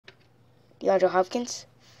DeAndre Hopkins,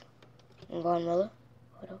 and Von Miller.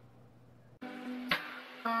 Hold up.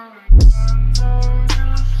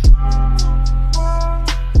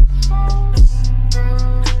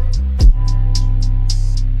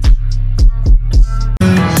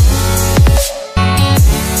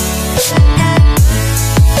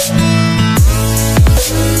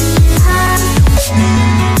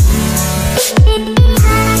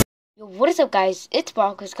 What is up, guys? It's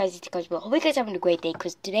Broncos, guys. It's Coach Bill. Hope you guys are having a great day,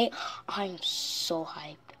 because today I'm so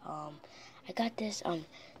hyped. I got this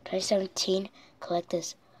 2017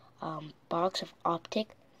 Collectors Box of Optic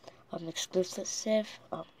exclusive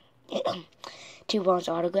 2 bronze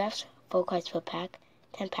autographs, 4 cards per pack,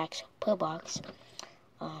 10 packs per box.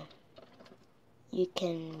 You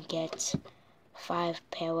can get 5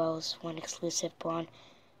 parallels, 1 exclusive bronze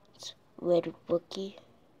red rookie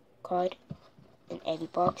card in every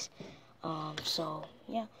box. So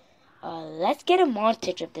yeah, let's get a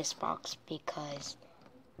montage of this box because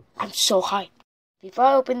I'm so hyped. Before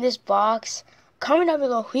I open this box, comment down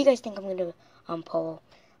below who you guys think I'm gonna pull.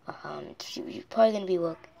 You're probably gonna be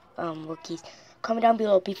rookies. Comment down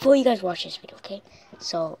below before you guys watch this video, okay?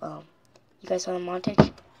 So you guys saw the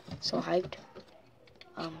montage. So hyped.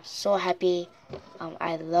 So happy.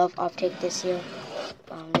 I love Optic this year.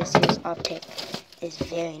 This year's Optic is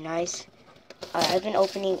very nice. I've been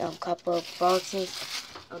opening a couple of boxes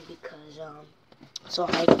because so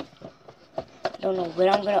hyped. I don't know when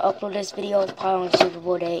I'm gonna upload this video. Probably on Super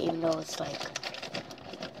Bowl day, even though it's like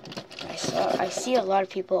I see a lot of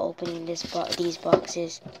people opening these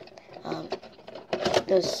boxes.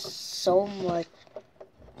 There's so much,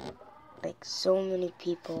 like so many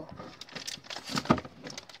people.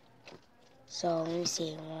 So let me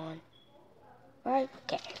see, one. Alright,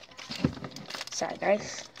 okay. Sorry,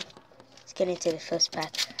 guys. Let's get into the first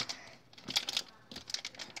pack.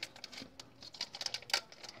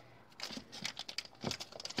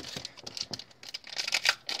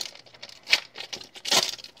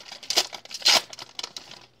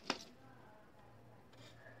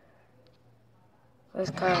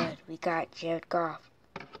 First card, we got Jared Goff,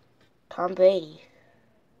 Tom Brady,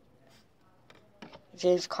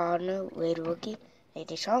 James Conner, Wade rookie, and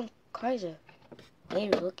Deshaun Kaiser,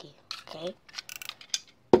 Wade rookie. Okay.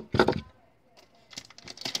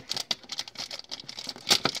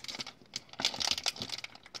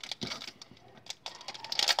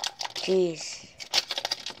 Jeez.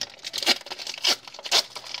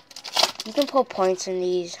 You can pull points in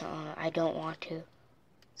these. I don't want to.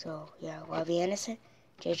 So, yeah. Robbie Anderson.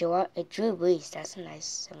 J.J. Watt. Drew Brees. That's a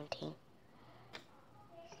nice 17.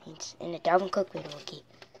 And a Dalvin Cook with a rookie.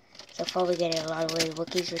 So far we're getting a lot of weird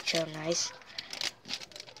rookies, which are nice.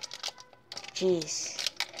 Jeez.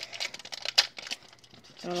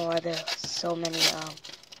 I don't know why there's so many,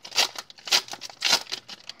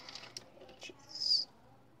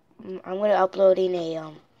 I'm gonna uploading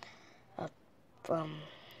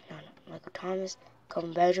Michael Thomas,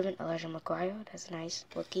 Colin Benjamin, Elijah McGuire. That's nice,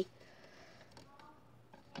 rookie.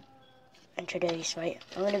 And Tredavious White.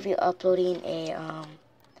 I'm gonna be uploading what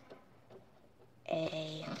am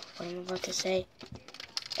I about to say?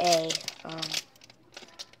 A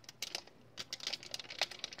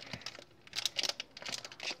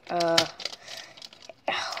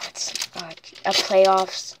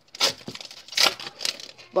playoffs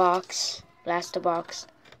box, blaster box.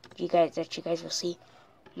 You guys will see.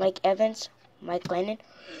 Mike Evans, Mike Lennon.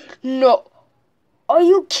 No, are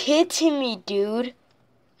you kidding me, dude?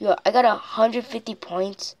 Yo, I got 150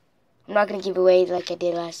 points. I'm not gonna give away like I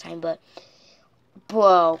did last time, but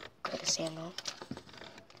bro, gotta say no.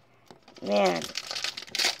 Man,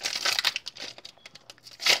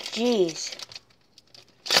 jeez,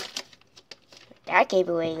 that gave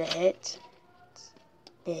away the hits.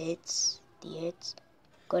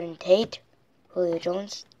 Gordon Tate, Julio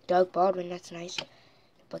Jones, Doug Baldwin. That's nice.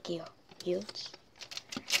 Bucky Fields.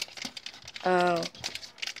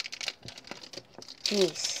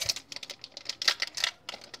 Jeez.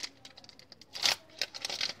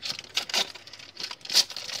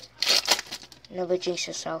 Never jinx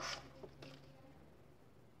yourself.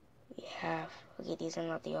 We have, okay, these are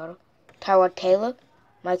not the auto. Tyrod Taylor,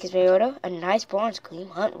 Marcus Mariota, a nice bronze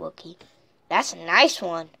Kareem Hunt rookie. That's a nice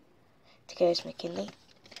one. Takarius McKinley.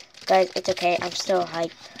 Guys, it's okay. I'm still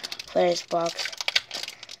hyped for this box.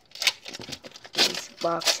 These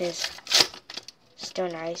boxes. Still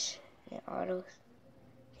nice. The autos.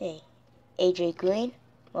 Hey. AJ Green,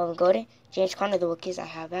 Marvin Gordon, James Conner, the rookies. I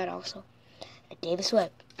have that also. And Davis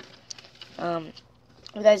Webb.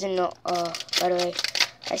 You guys didn't know, by the way,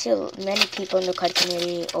 I see many people in the card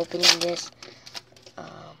community opening this.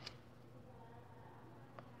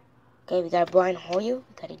 Okay, we got a Brian Hoyer. We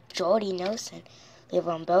got a Jordy Nelson.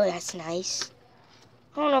 Le'Veon Bell. That's nice.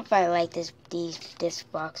 I don't know if I like this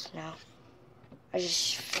box now. I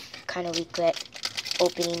just kind of regret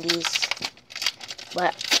opening these.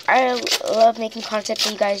 But I love making content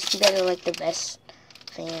for you guys. You guys are like the best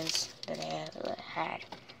fans that I ever had.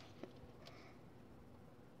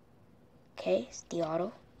 Okay, it's the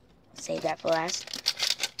auto. Save that for last.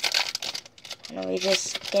 Now we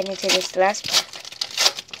just get into this last pack.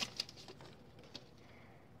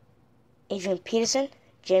 Adrian Peterson,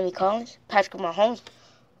 Jamie Collins, Patrick Mahomes,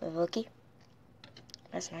 with rookie.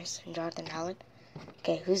 That's nice. And Jonathan Allen.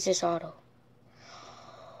 Okay, who's this auto?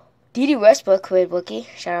 D.D. Westbrook with rookie.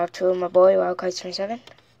 Shout out to my boy, Wildcard 27.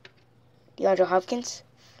 DeAndre Hopkins.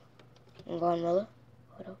 And Von Miller.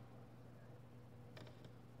 Auto.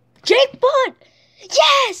 Jake Butt!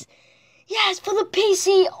 Yes! Yes, for the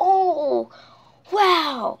PC. Oh,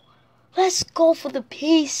 wow. Let's go for the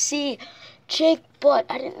PC. Jake Butt.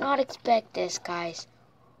 I did not expect this, guys.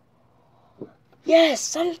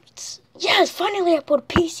 Yes, yes, finally I put a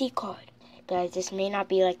PC card. Guys, this may not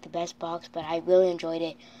be like the best box, but I really enjoyed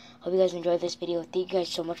it. Hope you guys enjoyed this video. Thank you guys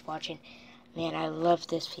so much for watching. Man, I love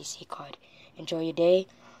this PC card. Enjoy your day.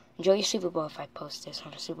 Enjoy your Super Bowl if I post this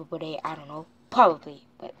on a Super Bowl day. I don't know. Probably.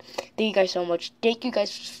 But thank you guys so much. Thank you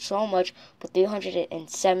guys so much for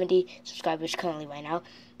 370 subscribers currently right now.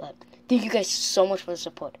 But thank you guys so much for the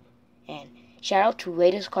support. And shout out to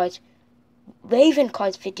Raven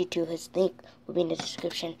Cards 52. His link will be in the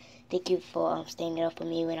description. Thank you for staying up for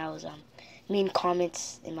me when I was mean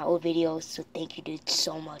comments in my old videos. So thank you, dude,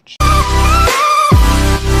 so much.